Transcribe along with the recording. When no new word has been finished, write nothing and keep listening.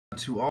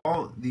To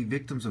all the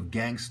victims of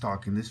gang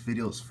stalking, this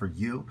video is for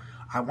you.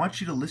 I want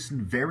you to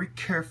listen very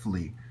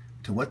carefully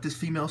to what this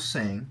female is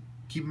saying.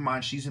 Keep in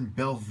mind, she's in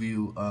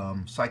Bellevue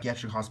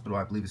Psychiatric Hospital,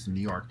 I believe it's in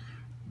New York.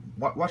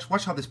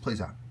 Watch how this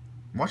plays out.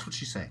 Watch what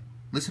she's saying.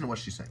 Listen to what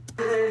she's saying.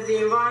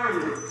 The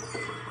environment.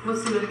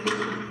 What's the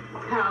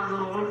how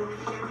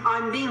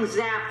I'm being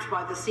zapped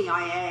by the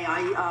CIA.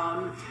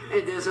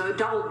 There's a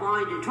double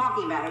blind in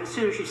talking about it. As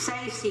soon as you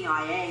say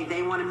CIA,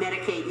 they want to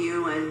medicate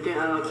you and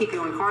keep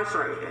you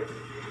incarcerated.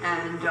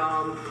 And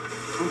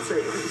let's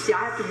see. See,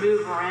 I have to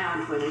move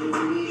around when any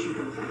radiation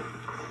comes in.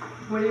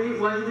 Why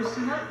did you just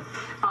do that?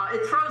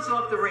 It throws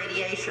off the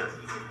radiation.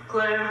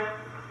 Claire,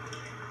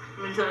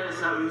 let me tell you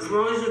something. As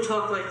long as you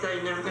talk like that,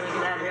 you're never gonna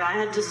get out of here. I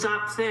had to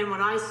stop saying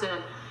what I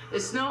said.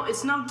 It's no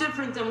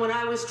different than when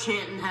I was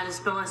chanting how to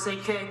spell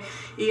S-A-K-E-L-E-R-A-T-O-S.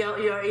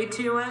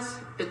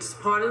 It's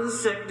part of the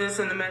sickness,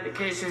 and the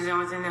medication is the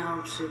only thing that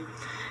helps you.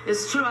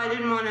 It's true, I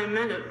didn't want to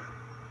admit it.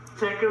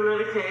 Take your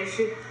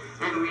medication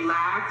and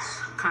relax,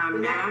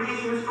 calm down.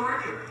 Medication is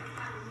torture.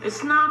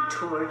 It's not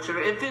torture.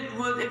 If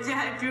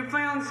you're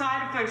feeling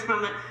side effects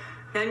from it,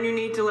 then you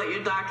need to let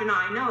your doctor know.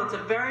 I know it's a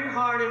very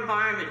hard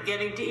environment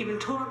getting to even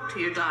talk to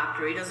your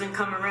doctor. He doesn't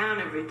come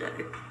around every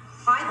day.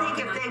 I think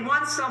if they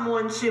want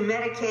someone to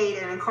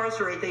medicate and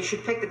incarcerate, they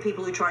should pick the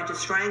people who tried to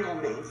strangle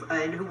me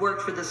and who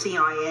worked for the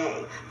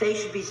CIA. They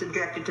should be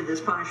subjected to this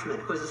punishment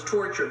because it's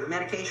torture. The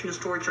medication is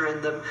torture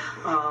and the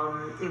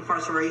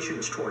incarceration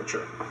is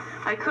torture.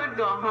 I could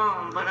go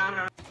home, but I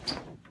don't.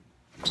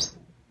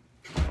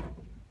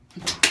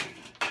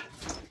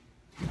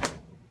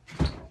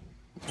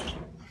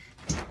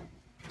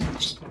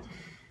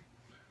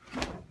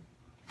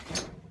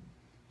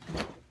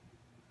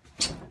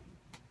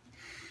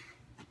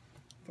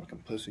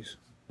 Pussies.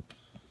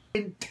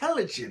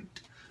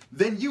 Intelligent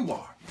than you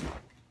are.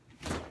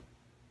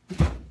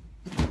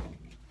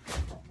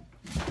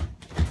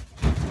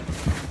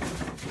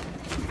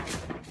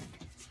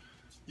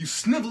 You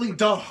sniveling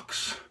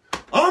dogs.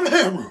 I'm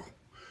Haru.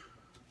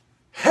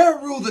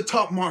 Haru the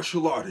top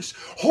martial artist.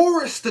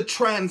 Horus the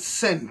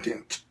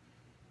transcendent.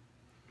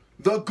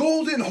 The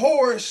golden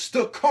horse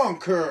the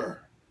conqueror.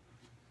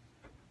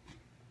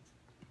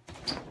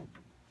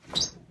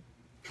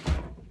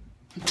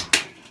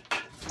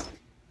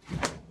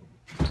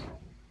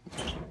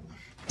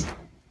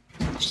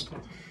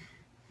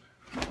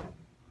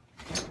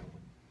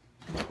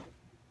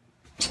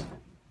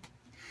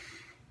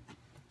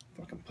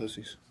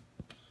 Pussies.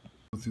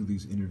 Go through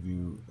this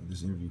interview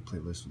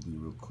playlist with you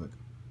real quick.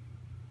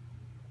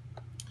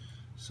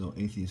 So,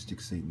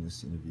 atheistic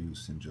Satanist interview,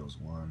 Sinjos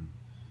 1,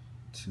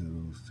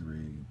 2,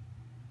 3,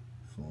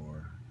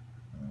 4.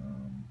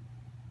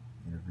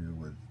 Interview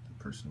with the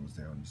person who was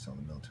there when you saw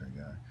the military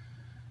guy.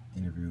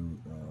 Interview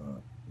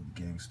with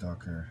gang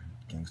stalker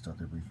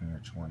briefing in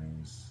her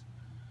 20s.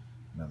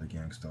 Another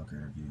gang stalker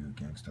interview,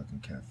 gang stalking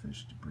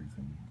catfish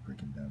debriefing,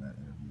 breaking down that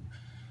interview.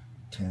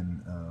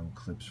 10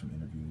 clips from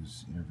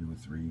interviews. Interview with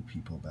 3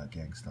 people about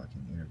gang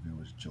stalking. Interview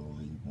with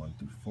Jolie 1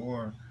 through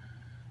 4.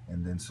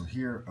 And then so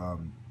here,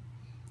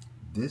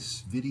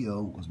 this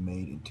video was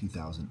made in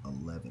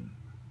 2011,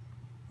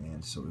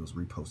 and so it was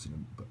reposted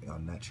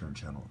on that Churn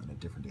channel in a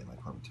different day,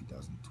 like probably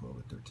 2012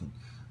 or 13.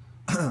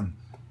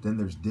 Then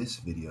there's this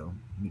video.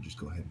 Let me just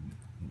go ahead and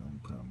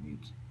put it on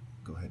mute.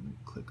 Go ahead and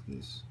click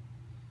this.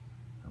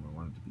 I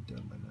want it to be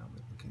done by now,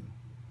 but okay.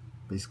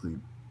 Basically,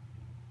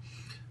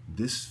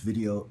 this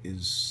video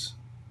is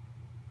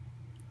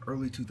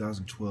early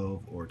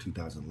 2012 or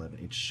 2011.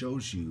 It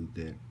shows you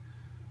that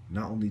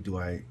not only do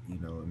I,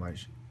 am I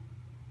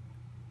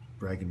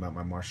bragging about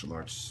my martial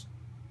arts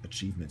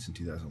achievements in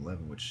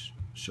 2011, which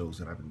shows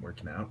that I've been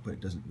working out, but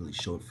it doesn't really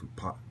show it for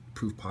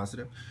proof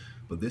positive.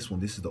 But this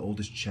is the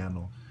oldest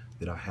channel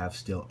that I have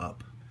still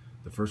up.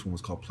 The first one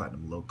was called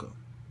Platinum Loco.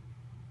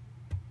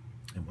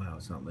 And wow,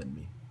 it's not letting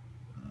me,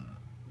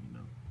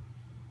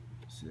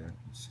 see that?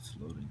 It's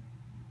loading.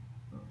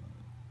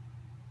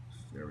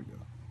 There we go.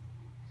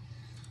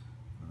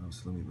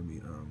 So let me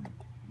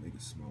make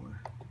it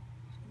smaller.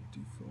 Let's go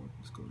default.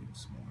 Let's go even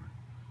smaller.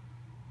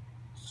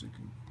 So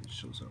it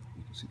shows up.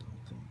 You can see the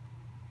whole thing.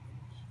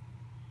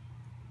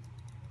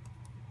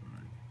 All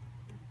right.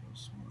 There we go.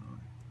 Smaller.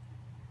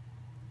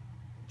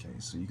 Okay,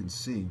 so you can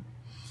see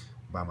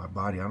by my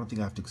body. I don't think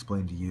I have to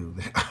explain to you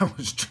that I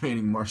was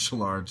training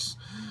martial arts,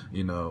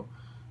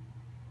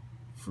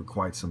 for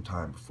quite some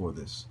time before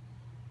this.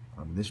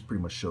 This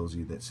pretty much shows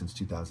you that since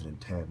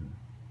 2010.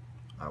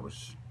 I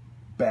was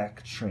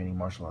back training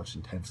martial arts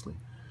intensely,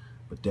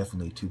 but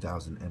definitely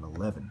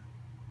 2011.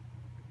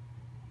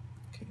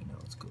 Okay, now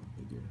let's go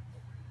bigger.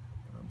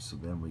 So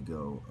then we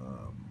go,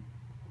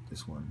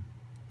 this one.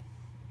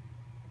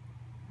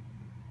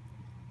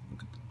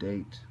 Look at the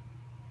date,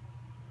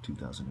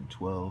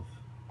 2012.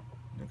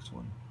 Next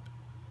one,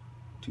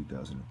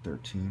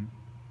 2013.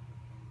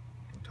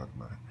 I'm talking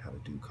about how to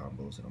do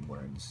combos that I'm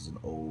wearing. This is an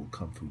old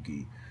Kung Fu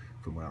gi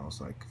from when I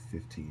was like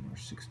 15 or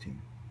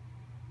 16.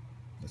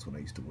 That's what I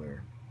used to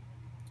wear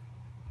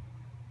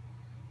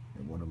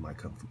in one of my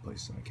Kung Fu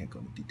places, and I can't go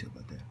into detail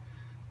about that.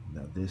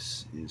 Now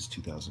this is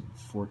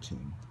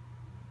 2014.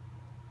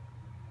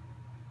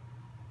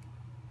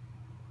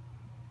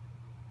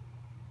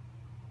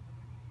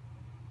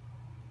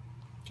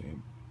 Okay.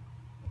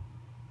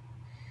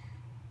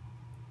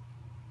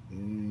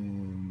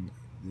 Then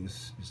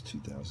this is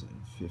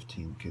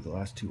 2015. Okay, the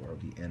last two are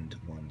the end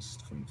ones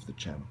from the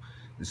channel.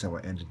 This is how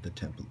I ended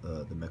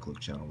the Mech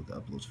channel with the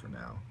uploads for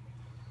now.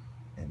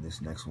 And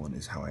this next one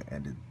is how I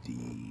ended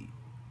the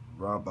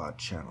Robot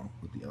channel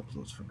with the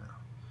uploads for now.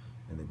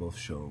 And they both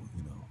show,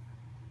 you know,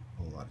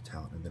 a whole lot of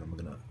talent. And then I'm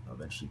gonna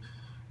eventually,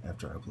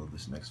 after I upload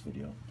this next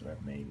video that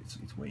I've made,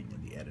 it's waiting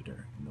in the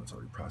editor. You know, it's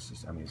already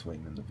processed. I mean, it's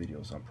waiting in the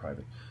videos on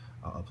private.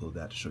 I'll upload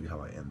that to show you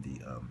how I end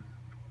the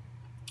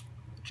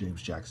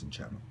James Jackson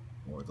channel,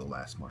 or the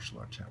Last Martial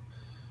Art channel.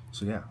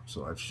 So yeah,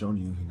 so I've shown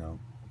you, you know,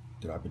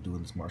 that I've been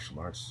doing this martial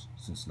arts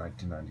since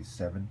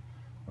 1997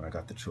 when I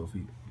got the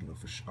trophy, you know,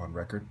 on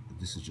record.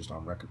 This is just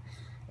on record.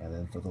 And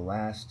then for the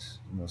last,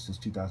 you know, since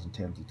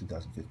 2010 to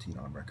 2015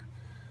 on record.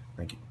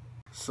 Thank you.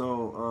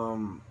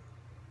 So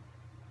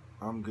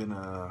I'm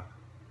gonna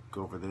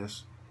go over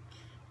this.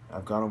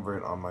 I've gone over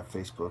it on my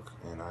Facebook,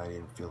 and I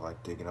didn't feel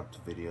like digging up the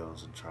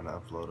videos and trying to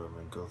upload them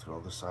and go through all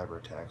the cyber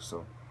attacks.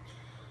 So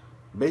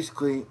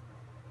basically,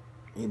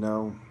 you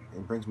know,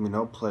 it brings me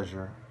no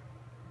pleasure,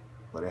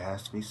 but it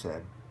has to be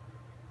said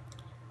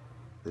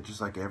that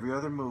just like every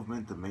other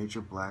movement, the major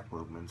black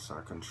movements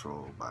are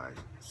controlled by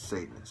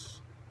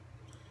Satanists.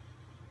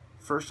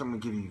 First, I'm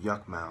going to give you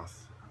Yuck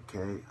Mouth,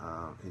 okay?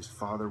 His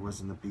father was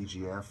in the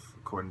BGF,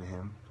 according to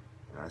him,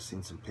 and I've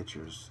seen some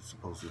pictures,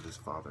 supposedly of his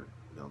father,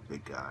 you know,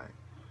 big guy.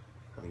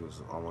 I think it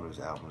was on one of his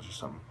albums or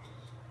something.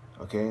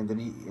 Okay, and then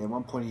at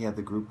one point he had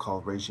the group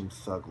called Raging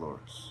Thug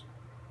Lords.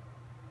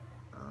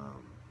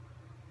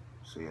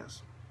 So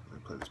yes, let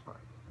me play this part.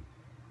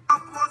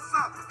 What's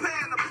up?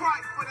 Paying the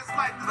price for this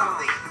life that I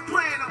lead.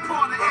 Playing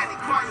upon the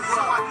Antichrist, so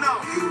I know.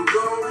 You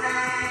go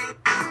hang.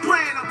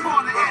 Playing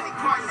upon the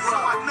Antichrist, so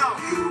I know.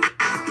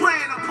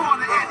 Playing upon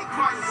the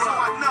Antichrist, so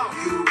I know.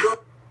 You go.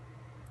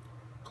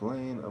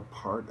 Playing a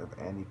part of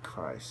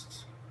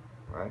Antichrist,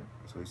 right?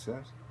 That's what he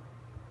says.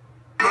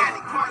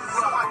 Antichrist,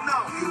 so I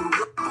know.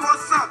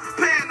 What's up?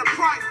 Paying the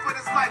price for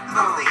this life that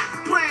I lead.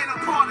 Playing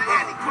upon the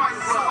Antichrist,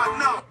 so I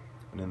know.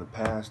 And in the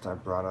past, I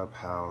brought up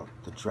how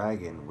the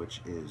dragon, which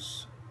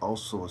is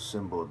also a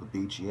symbol of the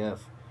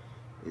BGF,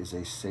 is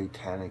a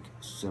satanic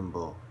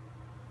symbol.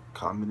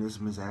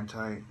 Communism is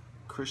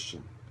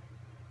anti-Christian.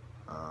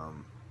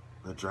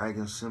 The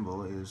dragon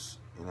symbol is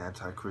an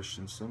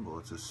anti-Christian symbol.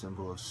 It's a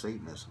symbol of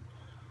Satanism.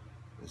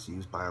 It's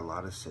used by a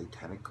lot of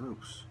satanic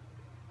groups.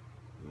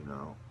 You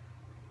know,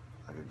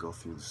 I could go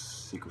through the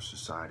secret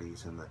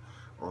societies and the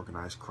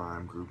organized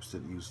crime groups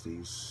that use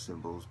these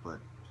symbols,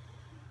 but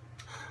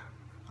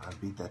I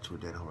beat that to a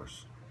dead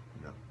horse,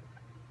 you know.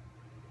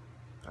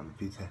 I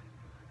beat that.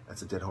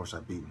 That's a dead horse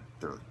I've beaten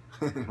thoroughly.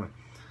 Anyway,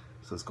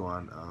 so let's go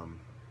on.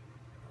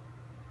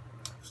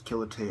 It's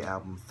Killer Tay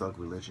album, Thug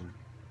Religion.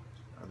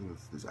 I think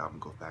this album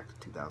goes back to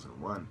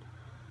 2001.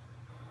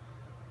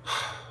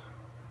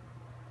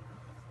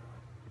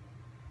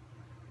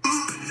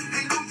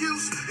 Ain't no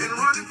use in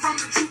running from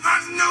the truth. I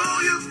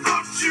know you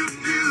thought you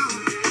knew.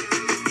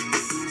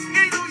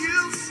 Ain't no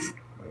use.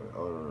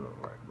 Oh,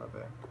 right, my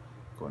bad.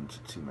 Going to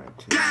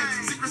 219.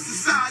 Gang, secret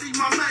society,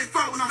 my main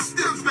foe, and I'm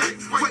still back,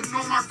 waiting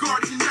on my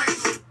guardian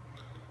angel.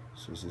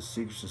 So it's his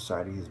secret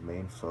society, his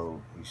main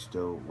foe. He's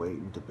still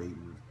waiting,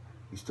 debating.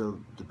 He's still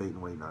debating,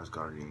 waiting on his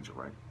guardian angel,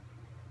 right?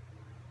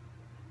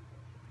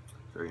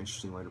 Very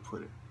interesting way to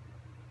put it.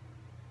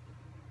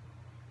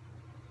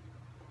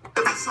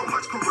 There's so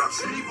much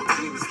corruption, evil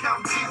demons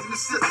counting G's in the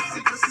system.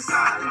 Secret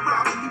society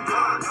robbing me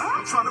blind.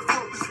 I'm trying to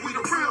focus, we the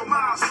real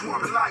minds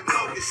swarming like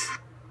locusts.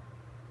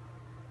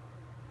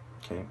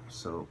 Okay,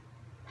 so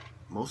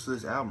most of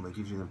this album, it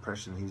gives you the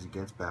impression that he's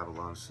against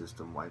Babylon's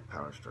system, white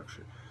power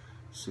structure,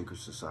 secret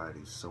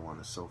societies, so on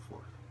and so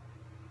forth.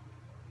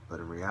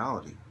 But in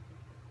reality,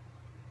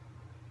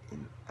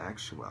 in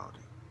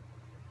actuality,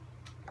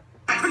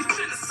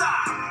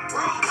 genocide,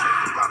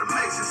 worldwide, by the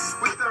Masons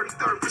with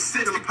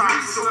 33% of the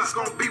power, so it's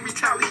gonna be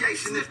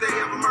retaliation if they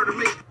ever murder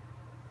me.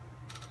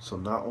 so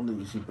not only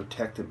is he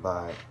protected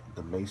by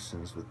the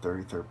Masons with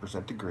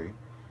 33rd degree,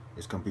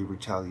 it's going to be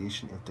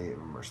retaliation if they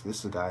ever murder. This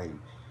is a guy who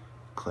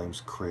claims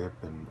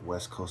Crip and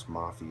West Coast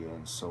Mafia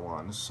and so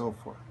on and so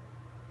forth.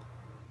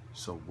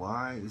 So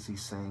why is he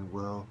saying,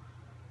 well,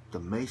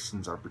 the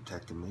Masons are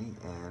protecting me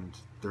and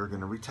they're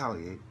going to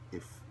retaliate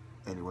if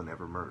anyone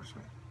ever murders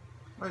me?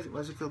 Why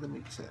does it feel the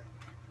need to say that?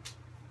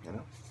 You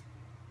know?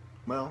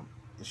 Well,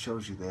 it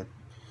shows you that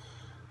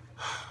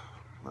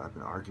I've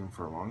been arguing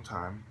for a long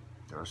time.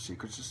 There are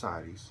secret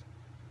societies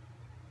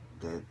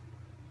that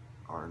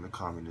are in the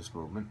communist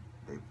movement.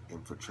 They've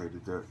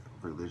infiltrated the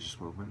religious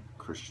movement,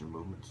 Christian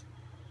movements,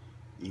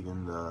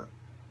 even the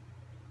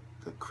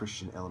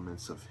Christian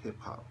elements of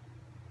hip-hop.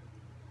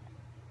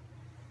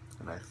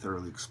 And I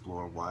thoroughly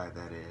explore why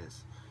that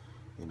is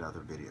in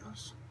other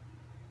videos.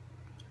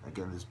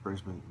 Again, this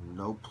brings me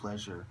no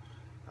pleasure.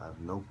 I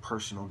have no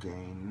personal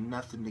gain,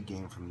 nothing to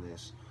gain from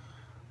this.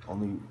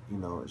 Only, you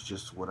know, it's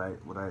just what I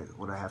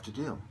have to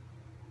do.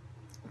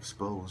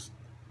 Expose,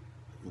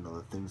 you know,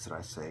 the things that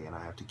I say, and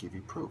I have to give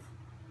you proof.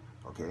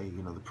 Okay,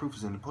 you know, the proof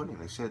is in the pudding.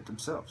 They said it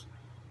themselves.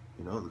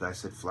 You know, the guy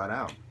said flat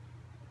out,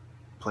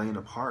 playing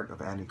a part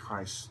of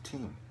Antichrist's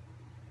team.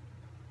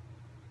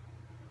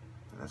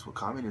 And that's what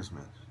communism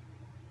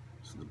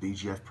is. So the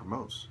BGF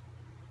promotes.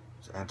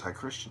 It's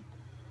anti-Christian.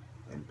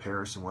 And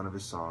Paris, in one of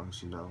his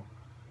songs, you know,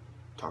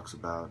 talks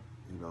about,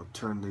 you know,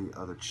 turn the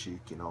other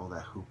cheek and all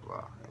that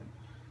hoopla. And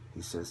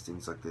he says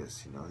things like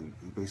this, you know,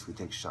 he basically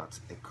takes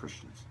shots at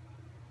Christians.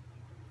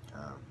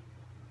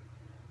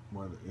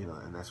 You know,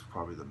 and that's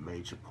probably the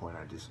major point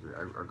I disagree.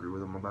 I agree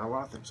with him about a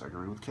lot of things. I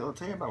agree with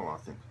Kilate about a lot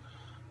of things.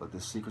 But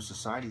this secret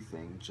society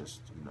thing,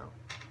 just, you know.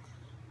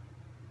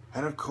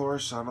 And of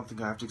course, I don't think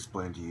I have to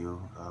explain to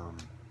you.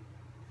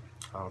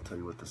 I'll tell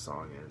you what the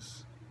song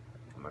is.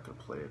 I'm not going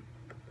to play it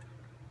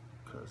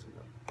because, you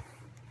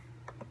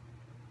know,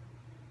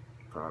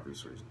 for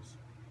obvious reasons.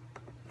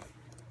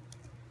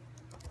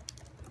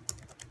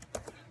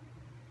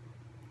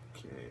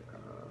 Okay,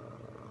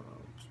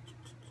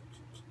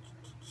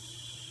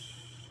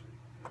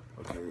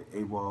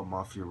 AWOL,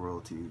 Mafia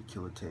Royalty,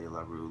 Kilate,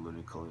 La Rue,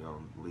 Looney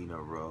Coleon,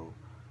 Lena Rowe,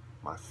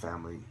 My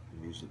Family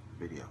music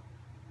video.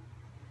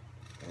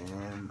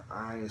 And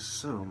I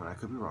assume, and I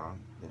could be wrong,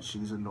 that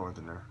she's a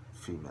Northerner,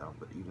 female,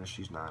 but even if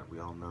she's not, we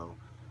all know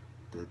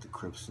that the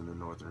Crips and the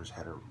Northerners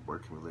had a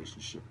working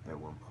relationship at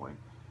one point,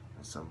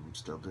 and some of them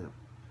still do.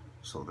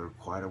 So they're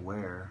quite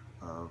aware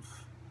of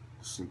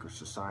the secret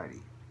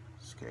society,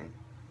 okay?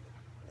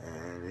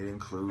 And it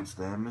includes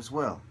them as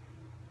well.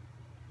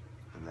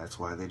 And that's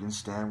why they didn't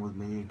stand with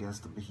me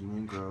against the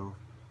Bohemian Grove.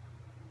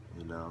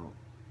 You know,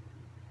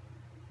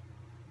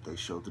 they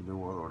showed the New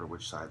World Order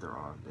which side they're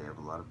on. They have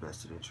a lot of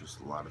vested interests,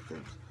 a lot of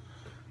things.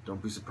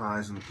 Don't be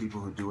surprised when the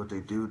people who do what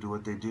they do, do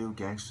what they do.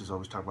 Gangsters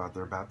always talk about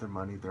they're about their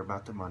money, they're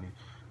about their money.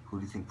 Who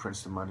do you think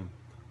prints the money?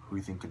 Who do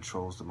you think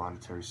controls the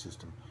monetary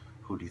system?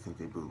 Who do you think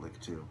they bootleg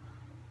to?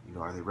 You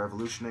know, are they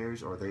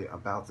revolutionaries or are they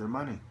about their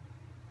money?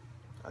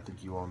 I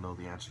think you all know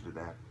the answer to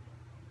that.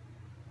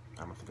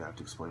 I don't think I have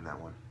to explain that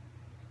one.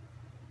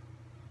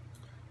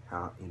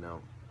 How, you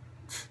know,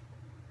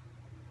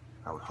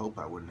 I would hope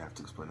I wouldn't have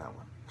to explain that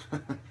one.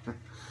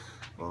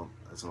 Well,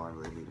 that's all I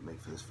really need to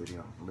make for this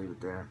video. I'll leave it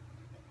there.